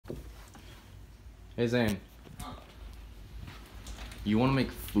Hey Zane. You want to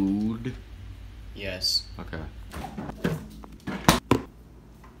make food? Yes. Okay.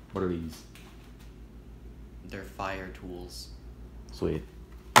 What are these? They're fire tools. Sweet.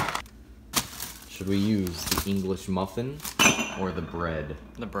 Should we use the English muffin or the bread?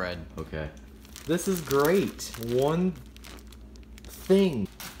 The bread. Okay. This is great. One thing.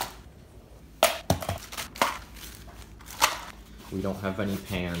 We don't have any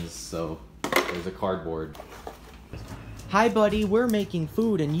pans, so there's a cardboard. Hi, buddy. We're making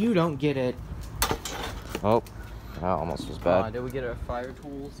food and you don't get it. Oh, that almost was bad. Did we get our fire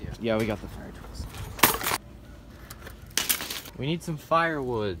tools? Yeah. Yeah, we got the fire tools. We need some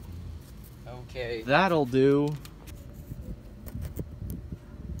firewood. Okay. That'll do.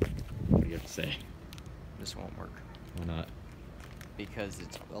 What do you have to say? This won't work. Why not? Because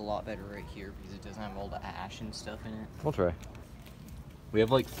it's a lot better right here because it doesn't have all the ash and stuff in it. We'll try. We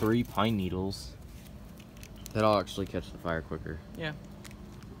have like 3 pine needles. That'll actually catch the fire quicker. Yeah.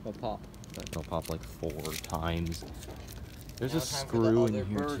 They'll pop. They'll pop like 4 times. There's Now a time for screw the in other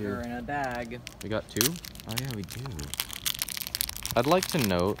here burger too. in a bag. We got 2? Oh yeah, we do. I'd like to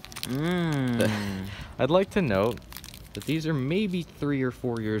note that these are maybe 3 or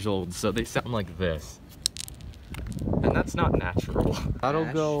 4 years old, so they sound like this. And that's not natural. That'll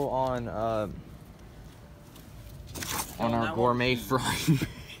Ash? go on our that gourmet won't frying.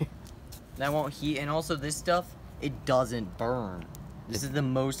 That won't heat, and also this stuff, it doesn't burn. This is the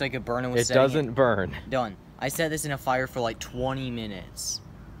most I could burn it with. It doesn't burn. Done. I set this in a fire for like 20 minutes.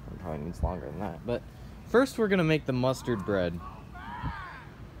 It probably needs longer than that. But first we're gonna make the mustard bread.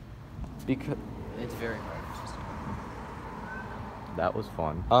 Because It's very hard. that was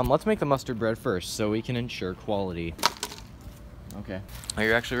fun. Let's make the mustard bread first so we can ensure quality. Okay. Are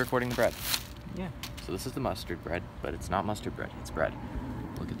you actually recording the bread? Yeah. So this is the mustard bread, but it's not mustard bread, it's bread.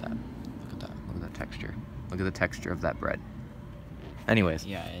 Look at that. Look at that. Look at that texture. Look at the texture of that bread. Anyways.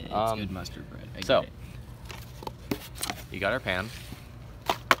 Yeah, it's good mustard bread. I So, get it. you got our pan.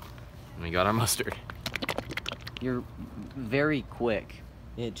 And we got our mustard. You're very quick.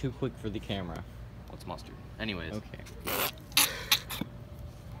 Yeah, too quick for the camera. What's mustard? Anyways. Okay.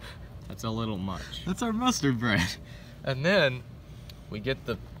 That's a little much. That's our mustard bread. And then we get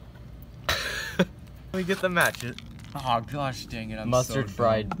the we get the matches. Oh gosh, dang it! I'm Mustard so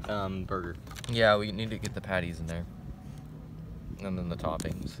fried dumb. burger. Yeah, we need to get the patties in there. And then the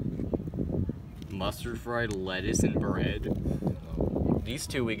toppings. Mustard fried lettuce and bread. These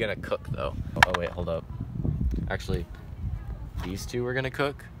 2 we gonna cook though. Oh wait, hold up. Actually, these 2 we're gonna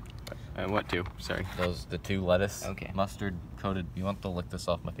cook. What two? Sorry. Those, the 2 lettuce. Okay. Mustard coated. You want to lick this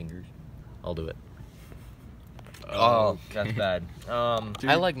off my fingers? I'll do it. Oh, that's bad.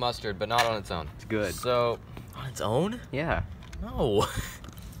 I like mustard, but not on its own. It's good. So, on its own? Yeah. No.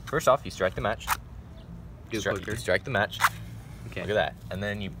 First off, you strike the match. You strike the match. Okay. Look at that. And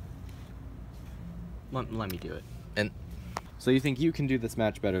then you... Let me do it. And so you think you can do this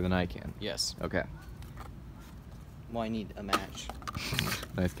match better than I can? Yes. Okay. Well, I need a match.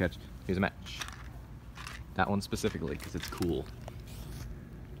 Nice catch. Here's a match. That one specifically, because it's cool.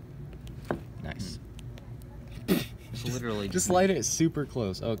 Nice. It's literally Just light it super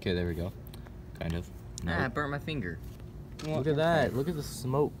close. Okay, there we go. Kind of. I burnt my finger. Look at that. Look at the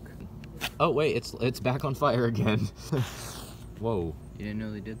smoke. Oh wait, it's back on fire again. Whoa. You didn't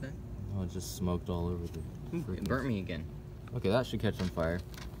know they did that? Oh, it just smoked all over the... It burnt me again. Okay, that should catch on fire.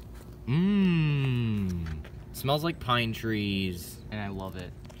 Mmm. Smells like pine trees. And I love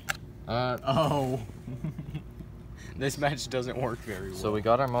it. Oh. This match doesn't work very well. So we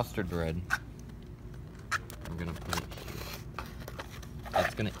got our mustard bread. I'm gonna put it here.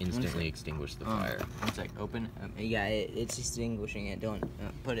 That's gonna instantly extinguish the fire. One sec. Open. Yeah, it's extinguishing it. Don't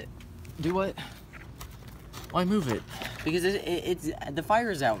put it. Do what? Why move it? Because it's the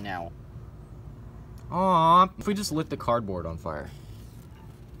fire's out now. Aw, if we just lit the cardboard on fire?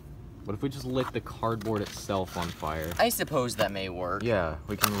 What if we just lit the cardboard itself on fire? I suppose that may work. Yeah,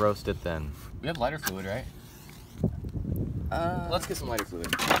 we can roast it then. We have lighter fluid, right? Let's get some lighter fluid.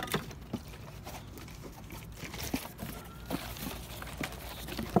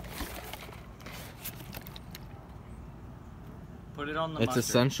 Put it on the It's mustard.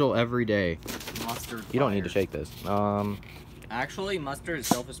 essential every day. Mustard. You don't need to fire. shake this. Actually, mustard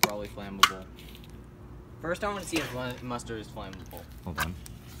itself is probably flammable. First, I want to see if mustard is flammable. Hold on.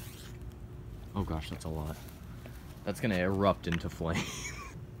 Oh gosh, that's a lot. That's gonna erupt into flame.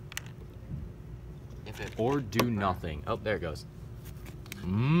 If it Or do nothing. Oh, there it goes.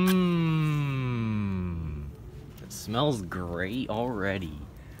 Mmm. It smells great already.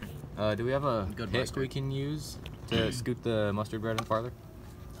 Do we have a Good pick mustard. we can use to scoot the mustard bread in farther?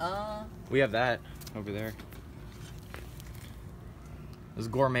 We have that over there. This is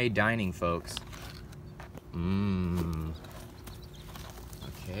gourmet dining, folks. Mmm.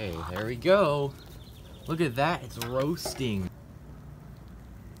 Okay, there we go. Look at that, it's roasting.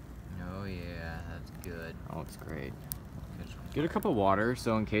 Oh yeah, that's good. Oh, it's great. Get a cup of water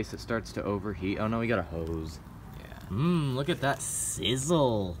so in case it starts to overheat. Oh no, we got a hose. Yeah. Mmm, look at that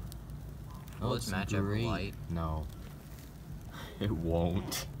sizzle. Will this match ever light? No. It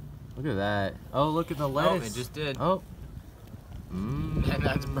won't. Look at that. Oh, look at the lettuce. Oh, it just did. Oh. Mmm. And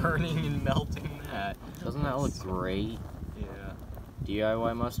that's burning and melting that. Doesn't that look great? Yeah.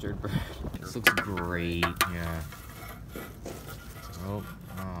 DIY mustard bread. This looks great. Yeah. Oh.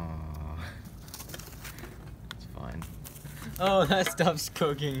 Aw. It's fine. Oh, that stuff's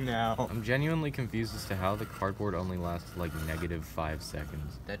cooking now. I'm genuinely confused as to how the cardboard only lasts like -5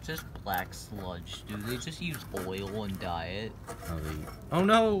 seconds. That's just black sludge, dude. They just use oil and dye it. Oh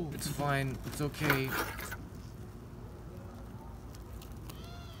no! It's fine. It's okay.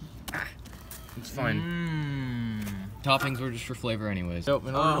 It's fine. Toppings were just for flavor anyways. So,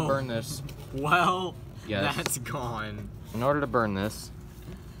 in order to burn this... Well, Yes. that's gone. In order to burn this...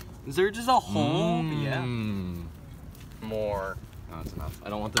 Is there just a hole? Yeah. More. No, that's enough. I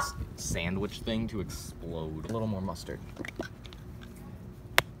don't want this sandwich thing to explode. A little more mustard.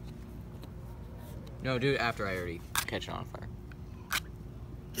 No, do it after I already catch it on fire.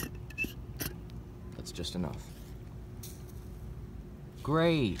 That's just enough.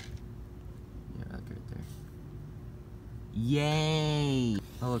 Great. Yeah, that's right there. Yay!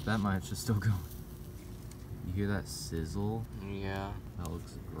 Oh look, that mite's just still going. You hear that sizzle? Yeah. That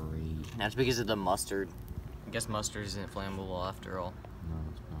looks great. That's because of the mustard. I guess mustard isn't flammable after all. No,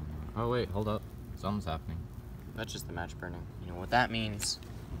 it's probably not. Oh wait, hold up. Something's happening. That's just the match burning. You know what that means?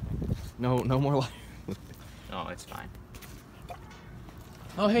 No more light. Oh, it's fine.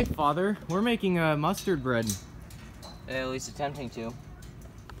 Oh hey, Father. We're making mustard bread. At least attempting to.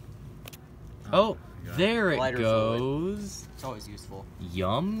 Oh, there it Lighter goes. It's always useful.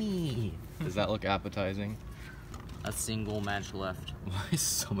 Yummy. Does that look appetizing? A single match left. Why is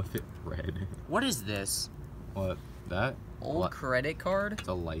some of it red? What is this? What? That? Old What? credit card? It's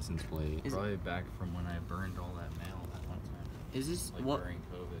a license plate. Is- Probably back from when I burned all that mail that one time. Is this Like what? during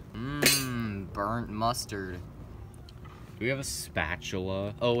COVID. Burnt mustard. Do we have a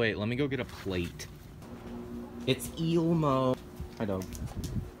spatula? Oh wait, let me go get a plate. It's Elmo. Hi dog.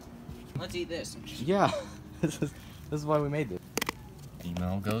 Let's eat this. Yeah, this is why we made this.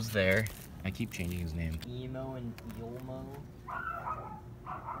 Emo goes there. I keep changing his name. Emo and Elmo.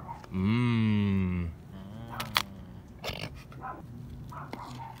 Mmm.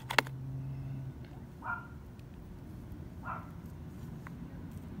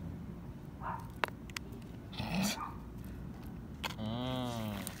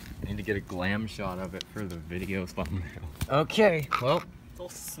 I need to get a glam shot of it for the video thumbnail. Okay, well, It's all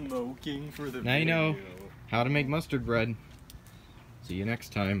smoking for the now you know how to make mustard bread. See you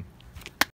next time.